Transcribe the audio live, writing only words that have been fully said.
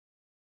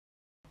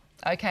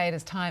Okay, it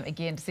is time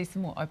again to see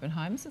some more open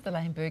homes with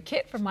Elaine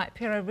Burkett from Mike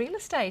Pero Real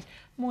Estate.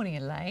 Morning,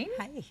 Elaine.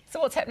 Hey. So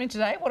what's happening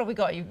today? What have we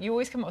got? You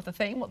always come up with a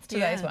theme. What's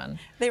today's one?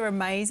 They're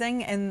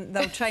amazing and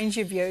they'll change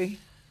your view.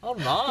 Oh,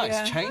 nice.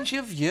 Yeah. Change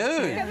your view.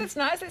 Yeah, that's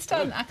nice. Let's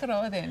start in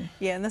Akaroa then.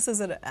 Yeah, and this is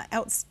an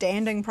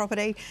outstanding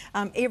property.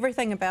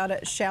 Everything about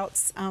it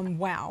shouts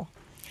wow.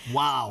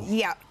 Wow.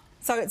 Yeah.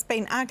 So it's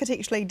been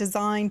architecturally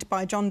designed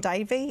by John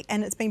Davey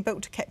and it's been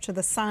built to capture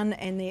the sun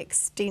and the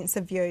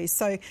extensive views.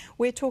 So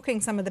we're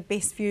talking some of the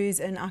best views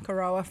in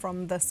Akaroa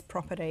from this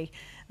property.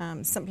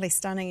 Simply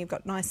stunning. You've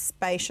got nice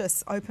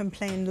spacious open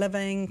plan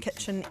living,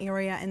 kitchen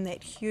area and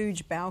that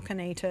huge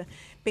balcony to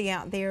be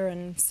out there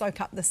and soak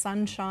up the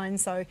sunshine.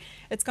 So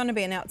it's going to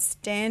be an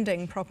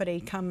outstanding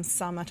property come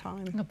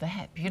summertime. Look at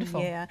that,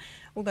 beautiful. Yeah,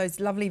 all those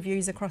lovely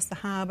views across the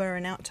harbour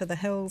and out to the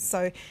hills.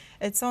 So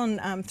it's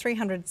on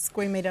 300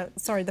 square metre,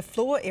 sorry, the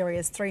floor area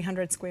is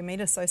 300 square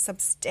metres, so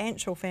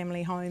substantial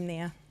family home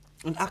there.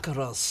 And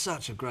Akaroa's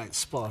such a great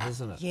spot,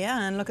 isn't it?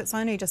 Yeah, and look, it's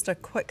only just a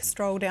quick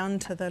stroll down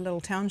to the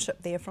little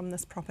township there from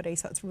this property,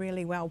 so it's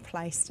really well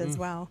placed as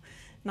well.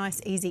 Nice,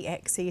 easy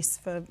access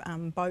for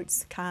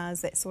boats,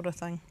 cars, that sort of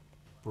thing.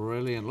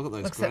 Brilliant. Look at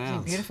those Looks grounds.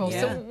 absolutely beautiful.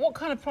 Yeah. So what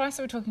kind of price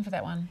are we talking for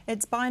that one?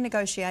 It's by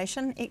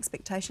negotiation,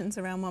 expectations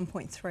around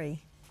 1.3.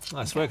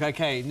 Nice work.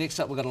 Okay, next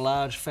up we've got a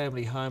large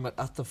family home at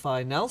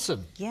Atawhai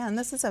Nelson. Yeah, and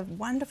this is a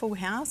wonderful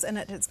house and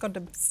it's got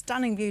a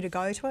stunning view to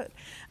go to it.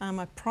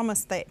 I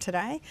promised that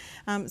today.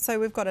 So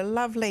we've got a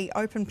lovely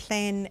open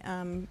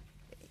plan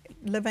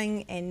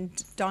living and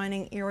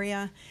dining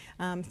area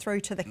through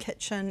to the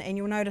kitchen, and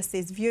you'll notice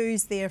there's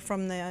views there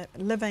from the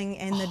living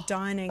and the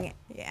dining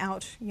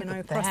out, you know,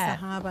 across the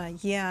harbour.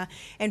 Yeah,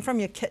 and from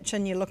your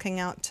kitchen you're looking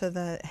out to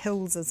the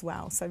hills as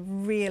well, so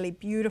really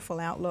beautiful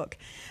outlook.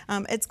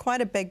 It's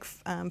quite a big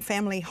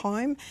family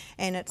home,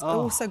 and it's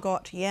also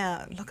got,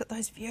 yeah, look at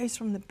those views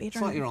from the bedroom.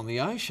 It's like you're on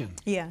the ocean.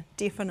 Yeah,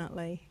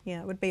 definitely.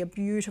 Yeah, it would be a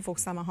beautiful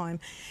summer home.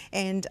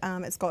 And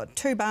it's got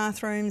 2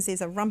 bathrooms,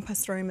 there's a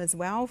rumpus room as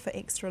well for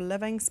extra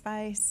living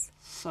space.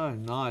 So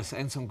nice,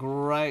 and some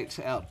great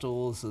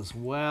outdoors as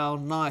well.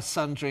 Nice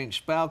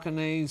sun-drenched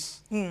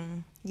balconies.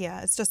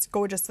 Yeah, it's just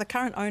gorgeous. The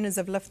current owners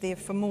have lived there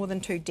for more than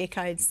 2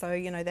 decades, so,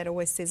 you know, that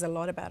always says a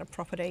lot about a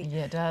property.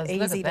 Yeah, it does. Easy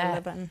Look at to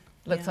that. live in.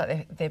 Looks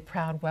like they're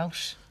proud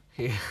Welsh.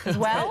 Yeah. As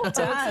well, It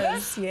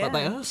does, yeah. But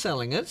they are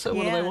selling it, so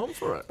what do they want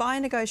for it? By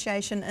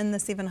negotiation in the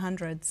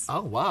 700s.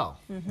 Oh, wow.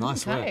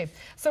 Nice Okay. work.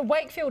 So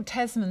Wakefield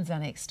Tasman's our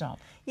next stop.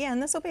 Yeah,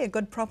 and this will be a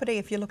good property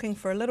if you're looking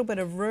for a little bit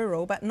of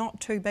rural, but not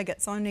too big.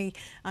 It's only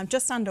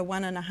just under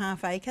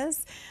 1.5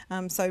 acres.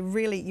 So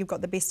really, you've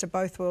got the best of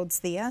both worlds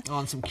there. Oh,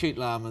 and some cute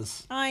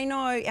llamas. I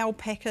know,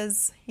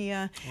 alpacas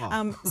here.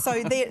 Oh.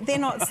 So they're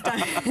not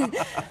staying.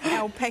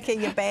 Alpaca,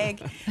 your bag.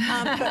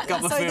 But,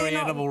 Got the furry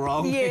animal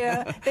wrong.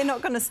 Yeah, they're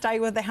not going to stay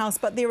with the house,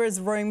 but there is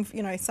room.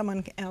 You know,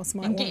 someone else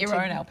might You can want get your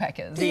to. own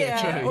alpacas.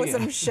 Yeah, true, or yeah.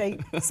 some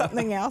sheep,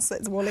 something else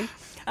that's woolly.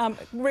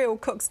 Real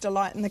cook's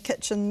delight in the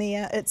kitchen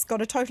there. It's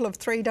got a total of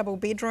 3 double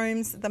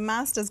bedrooms. The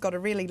master's got a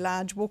really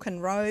large walk-in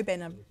robe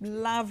and a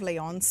lovely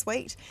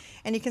ensuite.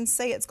 And you can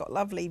see it's got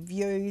lovely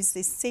views.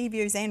 There's sea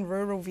views and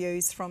rural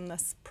views from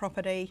this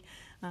property.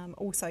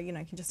 Also, you know,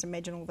 you can just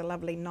imagine all the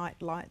lovely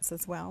night lights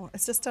as well.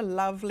 It's just a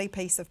lovely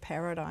piece of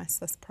paradise,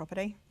 this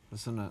property.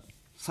 Isn't it?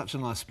 Such a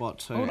nice spot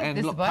too. Oh, look, and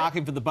there's look, the boat.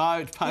 parking for the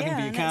boat, parking Yeah, for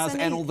your and cars, it's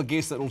a and neat- all the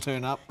guests that will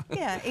turn up.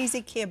 Yeah,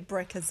 easy care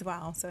brick as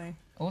well. So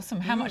Awesome.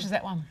 How much is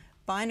that one?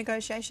 by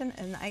negotiation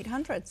in the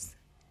 800s.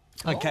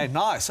 Okay,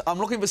 nice. I'm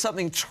looking for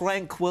something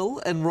tranquil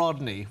in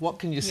Rodney. What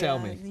can you sell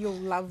me? You'll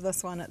love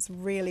this one. It's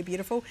really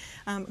beautiful.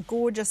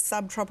 Gorgeous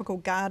subtropical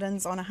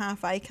gardens on a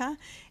 ½ acre,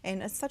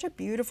 and it's such a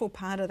beautiful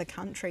part of the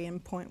country in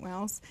Point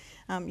Wells.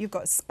 You've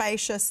got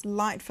spacious,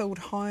 light-filled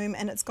home,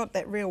 and it's got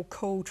that real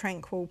cool,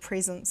 tranquil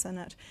presence in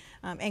it.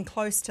 And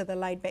close to the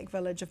laid-back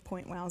village of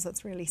Point Wells,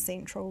 it's really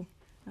central.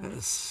 It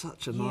is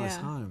such a nice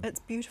home. It's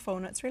beautiful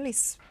and it's really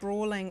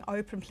sprawling,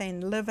 open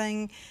plan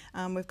living.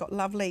 We've got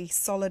lovely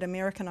solid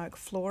American oak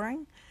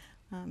flooring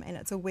and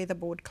it's a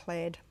weatherboard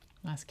clad.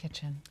 Nice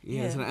kitchen.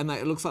 Yeah, isn't it? And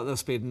it looks like they've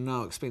spared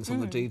no expense on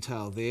the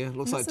detail there. It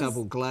looks like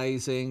double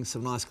glazing,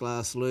 some nice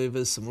glass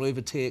louvers, some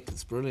louver-tech.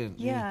 It's brilliant.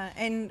 Yeah,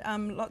 and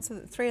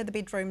 3 of the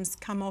bedrooms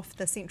come off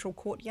the central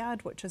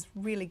courtyard, which is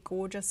really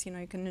gorgeous. You know,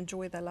 you can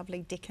enjoy the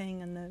lovely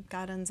decking and the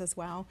gardens as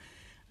well.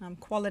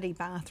 Quality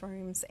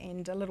bathrooms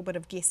and a little bit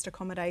of guest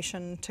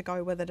accommodation to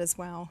go with it as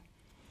well.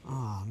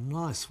 Oh,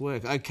 nice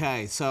work.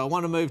 Okay, so I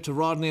want to move to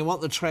Rodney. I want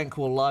the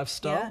tranquil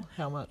lifestyle. Yeah.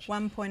 How much?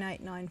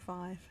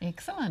 1.895.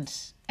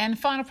 Excellent. And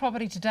final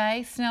property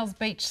today, Snells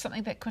Beach,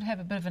 something that could have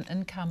a bit of an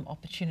income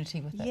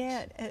opportunity with it.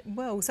 Yeah, it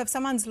will. So if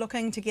someone's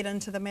looking to get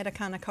into the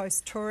Matakana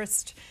Coast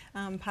tourist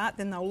part,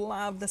 then they'll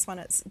love this one.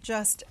 It's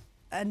just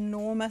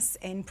enormous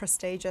and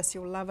prestigious.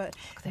 You'll love it.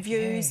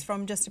 Views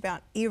from just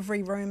about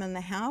every room in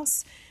the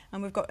house.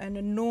 And we've got an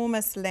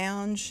enormous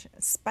lounge,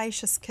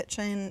 spacious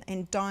kitchen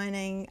and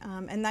dining,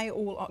 and they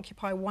all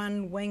occupy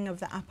one wing of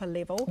the upper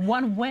level.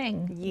 One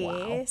wing? Yes,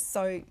 Wow.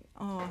 so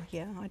Oh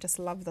yeah, I just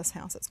love this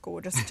house. It's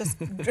gorgeous. Just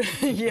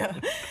yeah,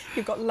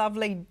 you've got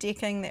lovely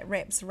decking that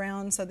wraps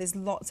around, so there's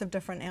lots of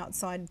different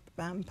outside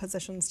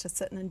positions to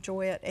sit and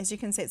enjoy it. As you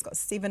can see, it's got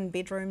 7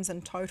 bedrooms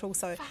in total.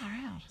 So Far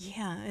out.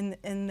 yeah,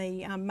 and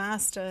the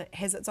master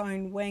has its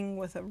own wing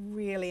with a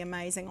really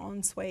amazing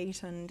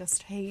ensuite and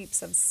just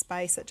heaps of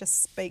space. It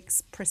just speaks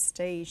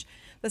prestige.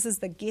 This is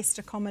the guest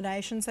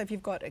accommodation, so if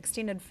you've got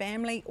extended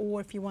family or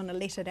if you want to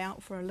let it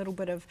out for a little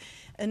bit of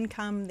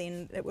income,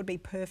 then it would be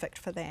perfect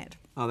for that.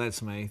 Oh,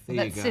 that's me. There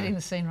That's you go. setting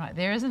the scene right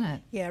there, isn't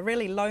it? Yeah,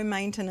 really low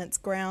maintenance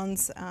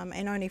grounds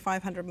and only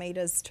 500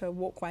 metres to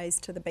walkways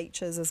to the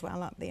beaches as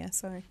well up there.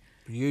 So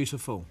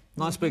Beautiful.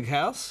 Nice big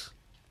house.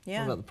 yeah,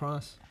 What about the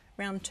price?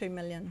 around 2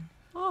 million.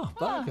 Oh,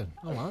 bargain.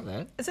 I like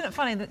that. Isn't it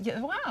funny that,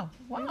 wow,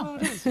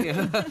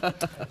 Yeah.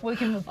 we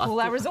can pull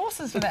our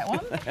resources for that one.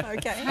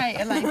 Okay.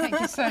 Hey, Elaine, thank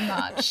you so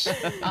much.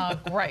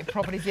 Great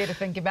properties there to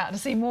think about. To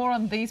see more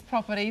on these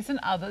properties and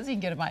others, you can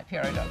go to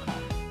mikepiero.com.